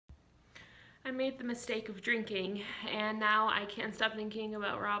I made the mistake of drinking, and now I can't stop thinking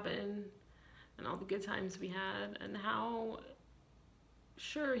about Robin and all the good times we had, and how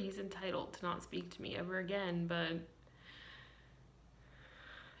sure he's entitled to not speak to me ever again, but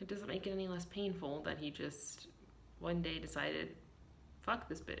it doesn't make it any less painful that he just one day decided, fuck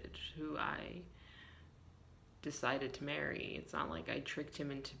this bitch who I decided to marry. It's not like I tricked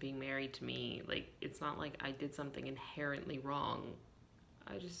him into being married to me. Like, it's not like I did something inherently wrong.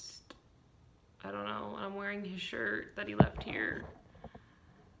 I don't know, I'm wearing his shirt that he left here,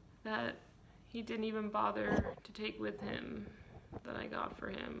 that he didn't even bother to take with him, that I got for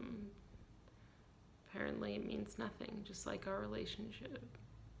him. Apparently it means nothing, just like our relationship.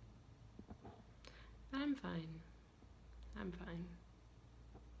 But I'm fine. I'm fine.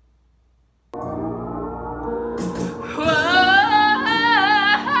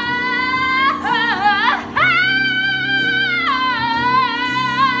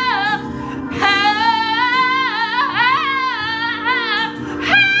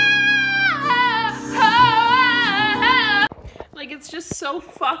 Like, it's just so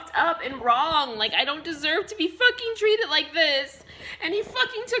fucked up and wrong. Like, I don't deserve to be fucking treated like this. And he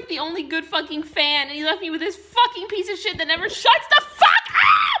fucking took the only good fucking fan and he left me with this fucking piece of shit that never shuts the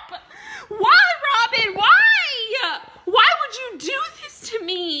fuck up! Why, Robin? Why? Why would you do this to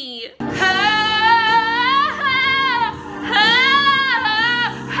me?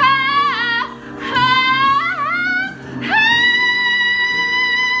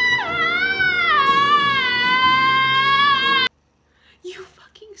 You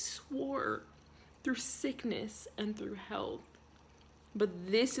fucking swore through sickness and through health. But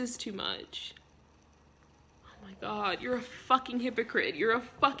this is too much. Oh my god, you're a fucking hypocrite. You're a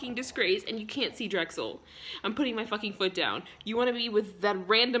fucking disgrace, and you can't see Drexel. I'm putting my fucking foot down. You want to be with that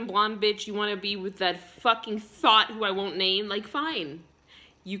random blonde bitch? You want to be with that fucking thought who I won't name? Like, fine.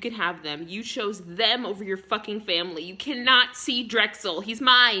 You can have them. You chose them over your fucking family. You cannot see Drexel. He's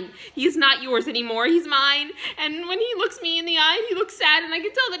mine. He is not yours anymore. He's mine. And when he looks me in the eye, he looks sad, and I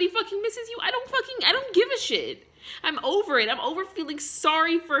can tell that he fucking misses you. I don't give a shit. I'm over it. I'm over feeling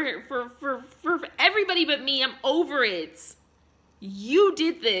sorry for everybody but me. I'm over it. You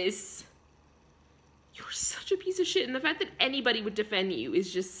did this. You're such a piece of shit, and the fact that anybody would defend you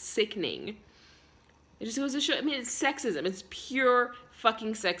is just sickening. It just goes to show, I mean, it's sexism. It's pure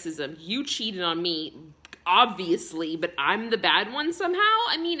fucking sexism. You cheated on me, obviously, but I'm the bad one somehow?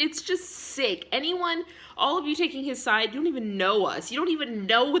 I mean, it's just sick. Anyone, all of you taking his side, you don't even know us. You don't even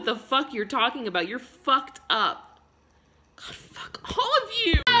know what the fuck you're talking about. You're fucked up. God, fuck all of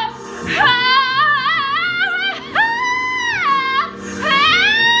you.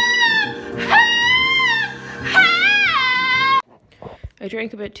 I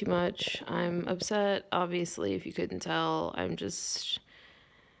drank a bit too much. I'm upset, obviously, if you couldn't tell. I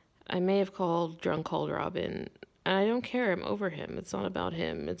may have called Robin, and I don't care. I'm over him. It's not about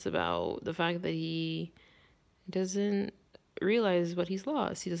him. It's about the fact that he doesn't realize what he's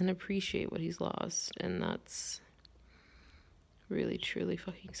lost. He doesn't appreciate what he's lost, and that's really, truly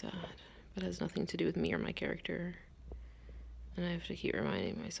fucking sad. But it has nothing to do with me or my character. And I have to keep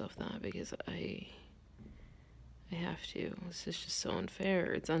reminding myself that, because I have to. This is just so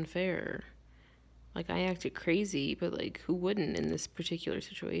unfair. It's unfair. Like, I acted crazy, but, like, who wouldn't in this particular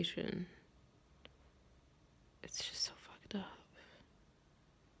situation? It's just so fucked up.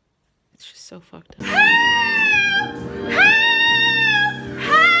 It's just so fucked up.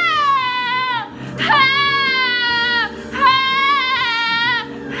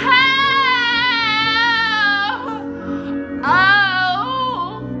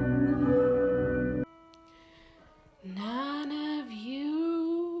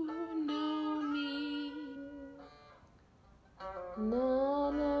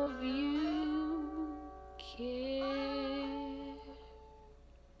 None of you care.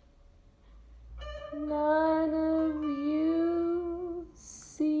 None of you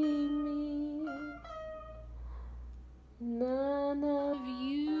see me. None of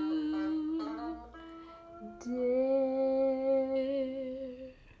you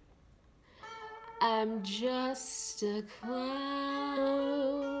dare. I'm just a clown.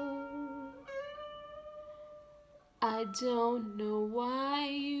 I don't know why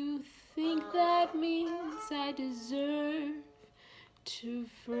you think that means I deserve to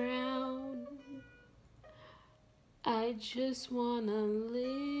frown. I just wanna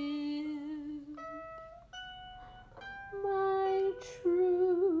live my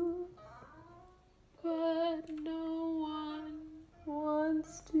truth, but no one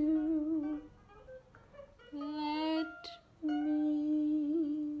wants to let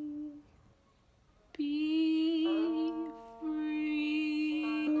me be free.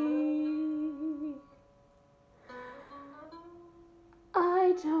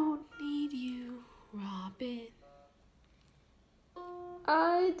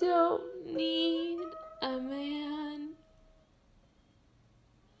 I don't need a man.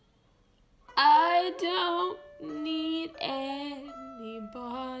 I don't need anybody.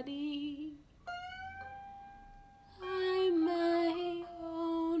 I'm my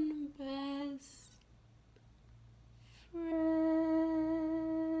own best friend.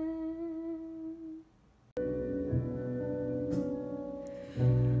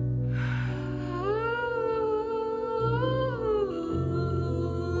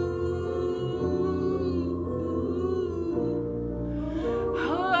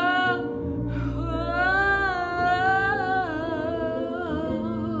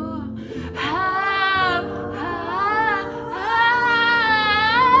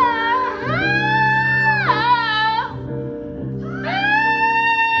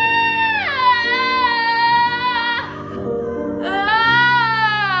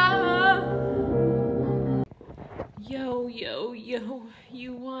 Yo, yo, yo,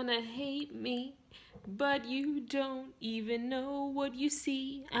 you wanna hate me, but you don't even know what you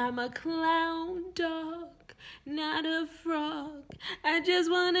see. I'm a clown dog, not a frog. I just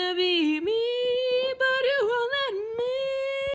wanna be me, but you won't let